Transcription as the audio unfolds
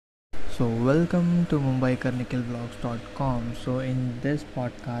So, welcome to mumbiker So, in this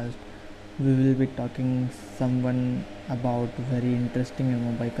podcast, we will be talking someone about very interesting in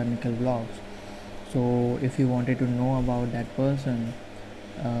Mumbiker Vlogs. So, if you wanted to know about that person,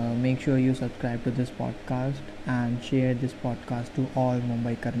 make sure you subscribe to this podcast and share this podcast to all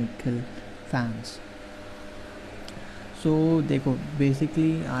Mumbiker fans. देखो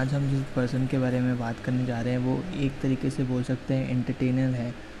basically आज हम जिस person के बारे में बात करने जा रहे हैं वो एक तरीके से बोल सकते हैं एंटरटेनर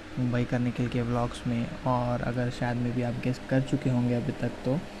है मुंबई का निखिल के व्लॉग्स में, और अगर शायद में भी आप गेस कर चुके होंगे अभी तक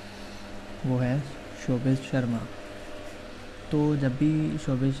तो वो है शोभित शर्मा। तो जब भी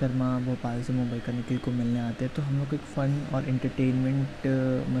शोभित शर्मा भोपाल से मुंबई का निखिल को मिलने आते हैं तो हम लोग को एक फ़न और एंटरटेनमेंट,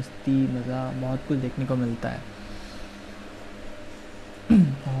 मस्ती, मज़ा बहुत कुछ देखने को मिलता है।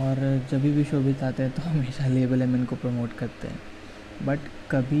 और जब भी शोभित आते हैं तो हमेशा लेबल एम को प्रमोट करते हैं, बट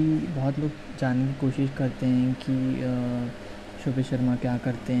कभी बहुत लोग जानने की कोशिश करते हैं कि शोभित शर्मा क्या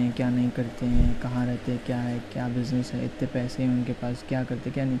करते हैं, क्या नहीं करते हैं, कहाँ रहते हैं, क्या है, क्या बिज़नेस है, इतने पैसे हैं उनके पास, क्या करते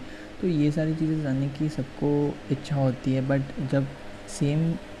हैं क्या नहीं। तो ये सारी चीज़ें जानने की सबको इच्छा होती है, बट जब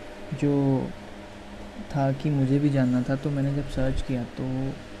सेम जो था कि मुझे भी जानना था तो मैंने जब सर्च किया तो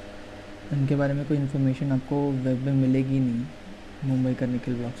उनके बारे में कोई इन्फॉर्मेशन आपको वेब में मिलेगी नहीं मुंबई का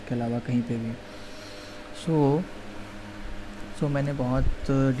निखिल ब्लॉग्स के अलावा कहीं पे भी। सो मैंने बहुत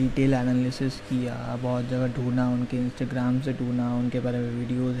डिटेल एनालिसिस किया, बहुत जगह ढूंढा, उनके इंस्टाग्राम से ढूंढा, उनके बारे में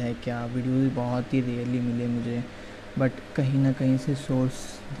वीडियोस है क्या, वीडियोस बहुत ही रेयरली मिले मुझे, बट कहीं ना कहीं से सोर्स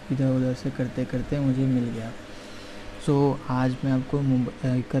इधर उधर से करते करते मुझे मिल गया। आज मैं आपको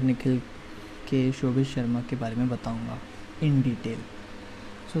मुंबई का निखिल के शोभित शर्मा के बारे में बताऊंगा इन डिटेल।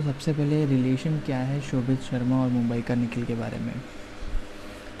 सबसे पहले रिलेशन क्या है शोभित शर्मा और मुंबई का निखिल के बारे में।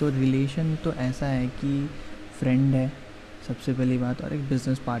 तो रिलेशन तो ऐसा है कि फ्रेंड है सबसे पहली बात, और एक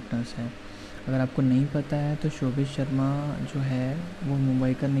बिज़नेस पार्टनर्स हैं। अगर आपको नहीं पता है तो शोभित शर्मा जो है वो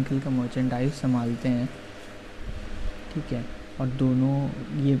मुंबई का निखिल का मर्चेंडाइज संभालते हैं, ठीक है। और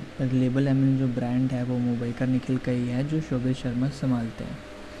दोनों ये लेबल एम जो ब्रांड है वो मुंबई का निखिल का ही है जो शोभित शर्मा संभालते हैं।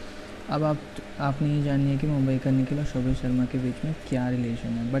 अब आपने ये जाननी है कि मुंबई का निखिल और शोभित शर्मा के बीच में क्या रिलेशन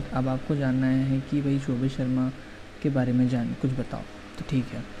है, बट अब आपको जानना है कि भाई शोभित शर्मा के बारे में कुछ बताओ, तो ठीक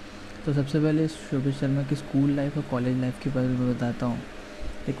है। तो सबसे पहले शोभित शर्मा की स्कूल लाइफ और कॉलेज लाइफ के बारे में बताता हूँ।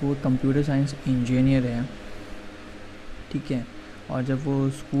 देखो वो कंप्यूटर साइंस इंजीनियर है, ठीक है। और जब वो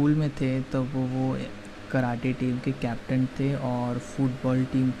स्कूल में थे तब वो कराटे टीम के कैप्टन थे और फुटबॉल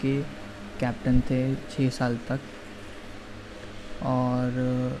टीम के कैप्टन थे 6 साल तक।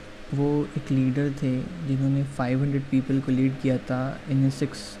 और वो एक लीडर थे जिन्होंने 500 पीपल को लीड किया था in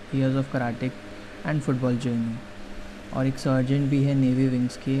 6 years of karate and football journey. और एक सर्जेंट भी है नेवी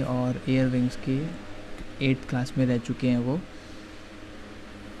विंग्स के और एयर विंग्स के, 8th क्लास में रह चुके हैं वो।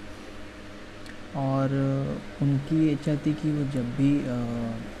 और उनकी इच्छा थी कि वो जब भी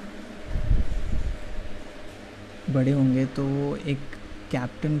बड़े होंगे तो वो एक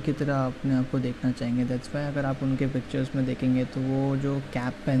कैप्टन की तरह अपने आप को देखना चाहेंगे। दैट्स वाई अगर आप उनके पिक्चर्स में देखेंगे तो वो जो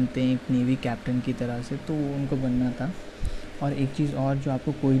कैप पहनते हैं एक नेवी कैप्टन की तरह से, तो वो उनको बनना था। और एक चीज़ और जो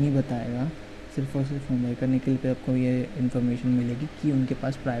आपको कोई नहीं बताएगा, सिर्फ और सिर्फ मुंबई का निखिल पे आपको ये इन्फॉर्मेशन मिलेगी कि उनके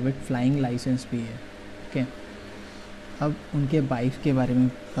पास प्राइवेट फ्लाइंग लाइसेंस भी है, ठीक है। अब उनके बाइक्स के बारे में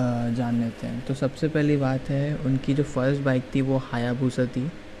जान लेते हैं। तो सबसे पहली बात है, उनकी जो फर्स्ट बाइक थी वो हायाबुसा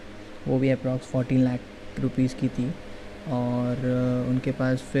थी, वो भी अप्रॉक्स 14 लाख रुपीज़ की थी। और उनके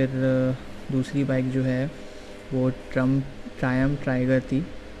पास फिर दूसरी बाइक जो है वो ट्रायम टाइगर थी,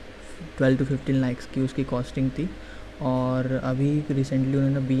 12 to 15 लाख की उसकी कॉस्टिंग थी। और अभी रिसेंटली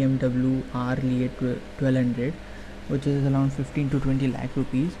उन्होंने BMW R ली है 1200, which is around 15 to 20 lakh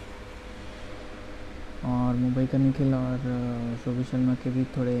rupees. और मुंबई का निखिल और शोभित शर्मा के भी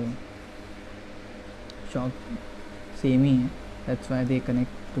थोड़े शौक सेम ही हैं, that's why they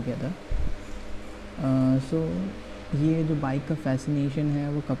connect together. ये जो बाइक का फैसिनेशन है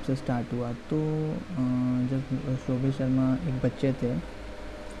वो कब से स्टार्ट हुआ, तो जब शोभित शर्मा एक बच्चे थे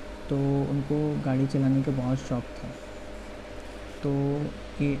तो उनको गाड़ी चलाने का बहुत शौक़ था। तो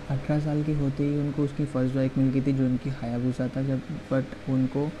ये 18 साल की होते ही उनको उसकी फ़र्स्ट बाइक मिल गई थी जो उनकी हायाबुसा था। जब बट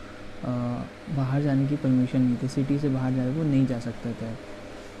उनको बाहर जाने की परमिशन नहीं थी, सिटी से बाहर जाए वो नहीं जा सकते थे।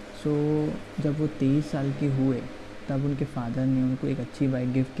 जब वो 23 साल के हुए तब उनके फादर ने उनको एक अच्छी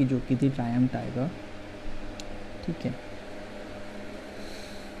बाइक गिफ्ट की जो कि थी ट्रायम टाइगर, ठीक है।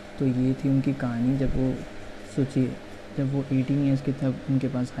 तो ये थी उनकी कहानी। जब वो सोचिए जब वो 18 ईयर्स के तब उनके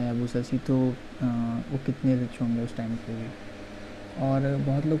पास हायाबुसा थी, तो वो कितने रिच होंगे उस टाइम पे भी। और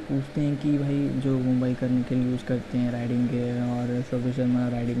बहुत लोग पूछते हैं कि भाई जो मुंबई का निखिल यूज़ करते हैं राइडिंग गियर और शोभित शर्मा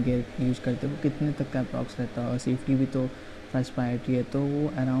राइडिंग गियर यूज़ करते हैं, वो कितने तक का अप्रॉक्स रहता है, और सेफ्टी भी तो फर्स्ट प्रायोरिटी है। तो वो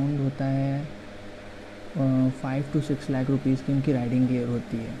अराउंड होता है 5 to 6 लाख रुपीज़ की उनकी राइडिंग गियर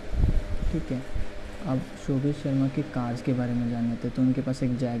होती है, ठीक है। अब शोभित शर्मा के कार्स के बारे में जान लेते हैं। तो उनके पास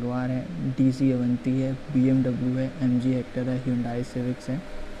एक जैगवार है, DC अवंती है, BMW है, MG हेक्टर है, Hyundai सिविक्स है।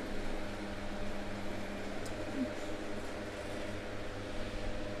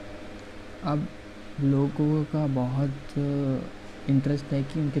 अब लोगों का बहुत इंटरेस्ट है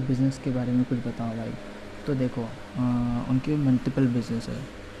कि उनके बिज़नेस के बारे में कुछ बताओ भाई। तो देखो, उनके मल्टीपल बिज़नेस है।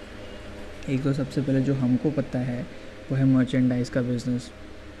 एक तो सबसे पहले जो हमको पता है वो है मर्चेंडाइज़ का बिज़नेस,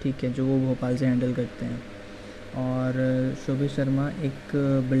 ठीक है, जो वो भोपाल से हैंडल करते हैं। और शोभित शर्मा एक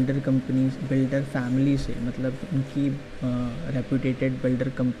बिल्डर फैमिली से, मतलब उनकी रेपुटेटेड बिल्डर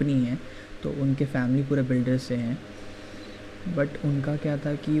कंपनी है, तो उनके फैमिली पूरे बिल्डर से हैं। बट उनका क्या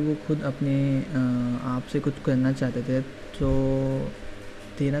था कि वो खुद अपने आप से कुछ करना चाहते थे। तो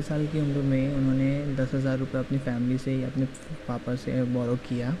 13 साल की उम्र में उन्होंने 10,000 रुपये अपनी फैमिली से या अपने पापा से बोरो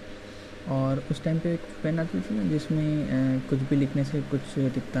किया। और उस टाइम पे एक पेन आती थी ना, जिसमें कुछ भी लिखने से कुछ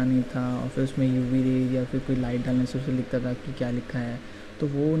दिखता नहीं था, और फिर उसमें UV रे या फिर कोई लाइट डालने से उसे लिखता था कि क्या लिखा है। तो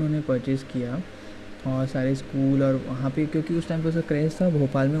वो उन्होंने परचेज़ किया, और सारे स्कूल और वहाँ पे, क्योंकि उस टाइम पे उसका क्रेज़ था,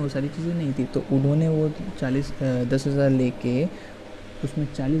 भोपाल में वो सारी चीज़ें नहीं थी, तो उन्होंने वो 10,000 लेके उसमें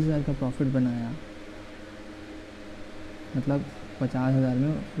 40,000 का प्रॉफिट बनाया। मतलब 50,000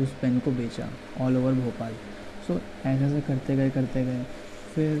 में उस पेन को बेचा ऑल ओवर भोपाल। सो ऐसे ऐसे करते गए।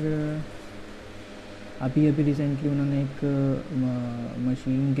 फिर अभी रिसेंटली उन्होंने एक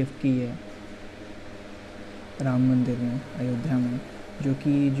मशीन गिफ्ट की है राम मंदिर में, अयोध्या में, जो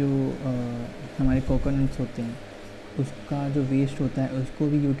कि हमारे कोकोनट्स होते हैं, उसका जो वेस्ट होता है उसको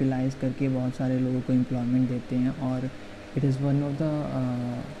भी यूटिलाइज़ करके बहुत सारे लोगों को एम्प्लॉयमेंट देते हैं। और it is one of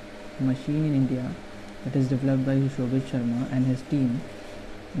the machine in India that is developed by Shobhit Sharma and his team,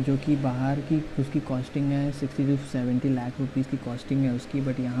 जो कि बाहर की उसकी कॉस्टिंग है 60 to 70 लाख रुपीज़ की कॉस्टिंग है उसकी,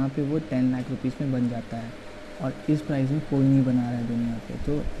 बट यहाँ पे वो 10 लाख रुपीज़ में बन जाता है। और इस प्राइस में कोई नहीं बना रहा है दुनिया पे,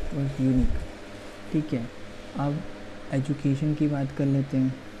 तो वॉज यूनिक। ठीक है, अब एजुकेशन की बात कर लेते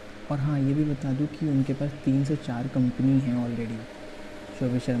हैं। और हाँ, ये भी बता दूँ कि उनके पास 3 से 4 कंपनी हैं ऑलरेडी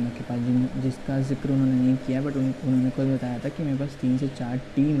शोभित शर्मा के पास, जिसका जिक्र उन्होंने नहीं किया, बट उन्होंने खुद बताया था कि मेरे पास 3 से 4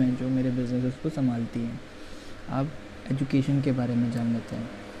 टीम है जो मेरे बिजनेस को संभालती हैं। अब एजुकेशन के बारे में जान लेते हैं।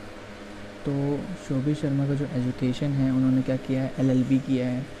 तो शोभित शर्मा का जो एजुकेशन है, उन्होंने क्या किया है, LLB किया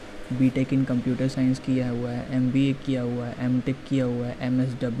है, BTech इन कंप्यूटर साइंस किया हुआ है, MBA किया हुआ है, MTech किया हुआ है,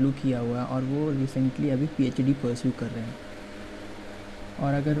 MSW किया हुआ है, और वो रिसेंटली अभी PhD परस्यू कर रहे हैं।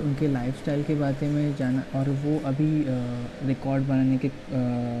 और अगर उनके लाइफस्टाइल के बारे में जाना, और वो अभी रिकॉर्ड बनाने के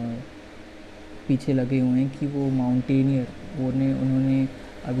पीछे लगे हुए हैं कि वो माउंटेनियर, उन्होंने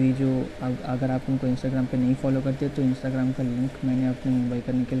अभी जो, अगर आप उनको इंस्टाग्राम पे नहीं फॉलो करते तो इंस्टाग्राम का लिंक मैंने अपने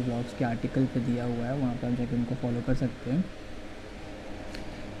मुंबईकर निखिल ब्लॉग्स के आर्टिकल पे दिया हुआ है, वहाँ पर आप जाकर उनको फॉलो कर सकते हैं।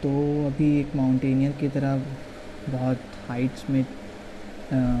 तो अभी एक माउंटेनियर की तरह बहुत हाइट्स में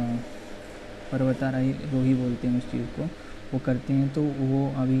पर्वतारोही बोलते हैं उस चीज़ को, वो करते हैं। तो वो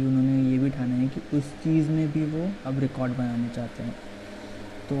अभी उन्होंने ये भी ठाना है कि उस चीज़ में भी वो अब रिकॉर्ड बनाना चाहते हैं।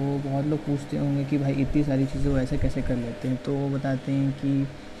 तो बहुत लोग पूछते होंगे कि भाई इतनी सारी चीज़ें वो ऐसे कैसे कर लेते हैं, तो वो बताते हैं कि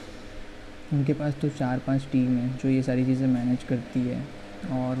उनके पास तो 4-5 टीम है जो ये सारी चीज़ें मैनेज करती है,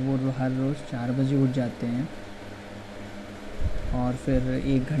 और वो हर रोज़ 4 बजे उठ जाते हैं, और फिर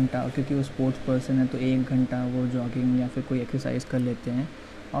 1 घंटा, क्योंकि वो स्पोर्ट्स पर्सन है, तो 1 घंटा वो जॉगिंग या फिर कोई एक्सरसाइज कर लेते हैं,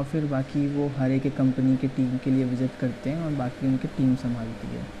 और फिर बाकी वो हर एक कंपनी की टीम के लिए विज़िट करते हैं, और बाकी उनकी टीम संभालती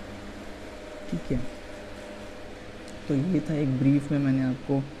है। ठीक है, तो ये था एक ब्रीफ में मैंने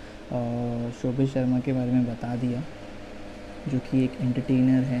आपको शोभित शर्मा के बारे में बता दिया, जो कि एक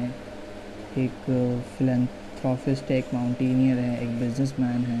एंटरटेनर है, एक फिलैंथ्रोपिस्ट है, एक माउंटेनियर है, एक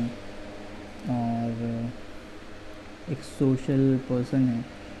बिजनेसमैन है, और एक सोशल पर्सन है।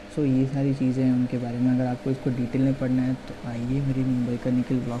 सो ये सारी चीज़ें हैं उनके बारे में। अगर आपको इसको डिटेल में पढ़ना है तो आइए मेरी mumbiker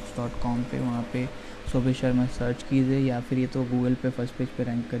nikhil.com पे, वहाँ पे शोभित शर्मा सर्च कीजिए, या फिर ये तो गूगल पे फर्स्ट पेज पे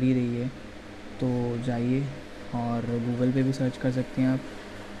रैंक कर ही रही है, तो जाइए, और गूगल पे भी सर्च कर सकते हैं आप,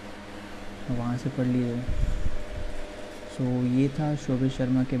 वहाँ से पढ़ लीजिए। सो ये था शोभित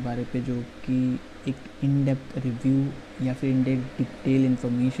शर्मा के बारे पे, जो कि एक इन डेप्थ रिव्यू या फिर इन डेप्थ डिटेल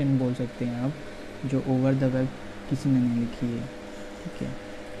इन्फॉर्मेशन बोल सकते हैं आप, जो ओवर द वेब किसी ने नहीं लिखी है। ठीक है,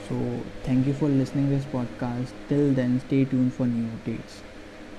 so thank you for listening this podcast. Till then stay tuned for new updates.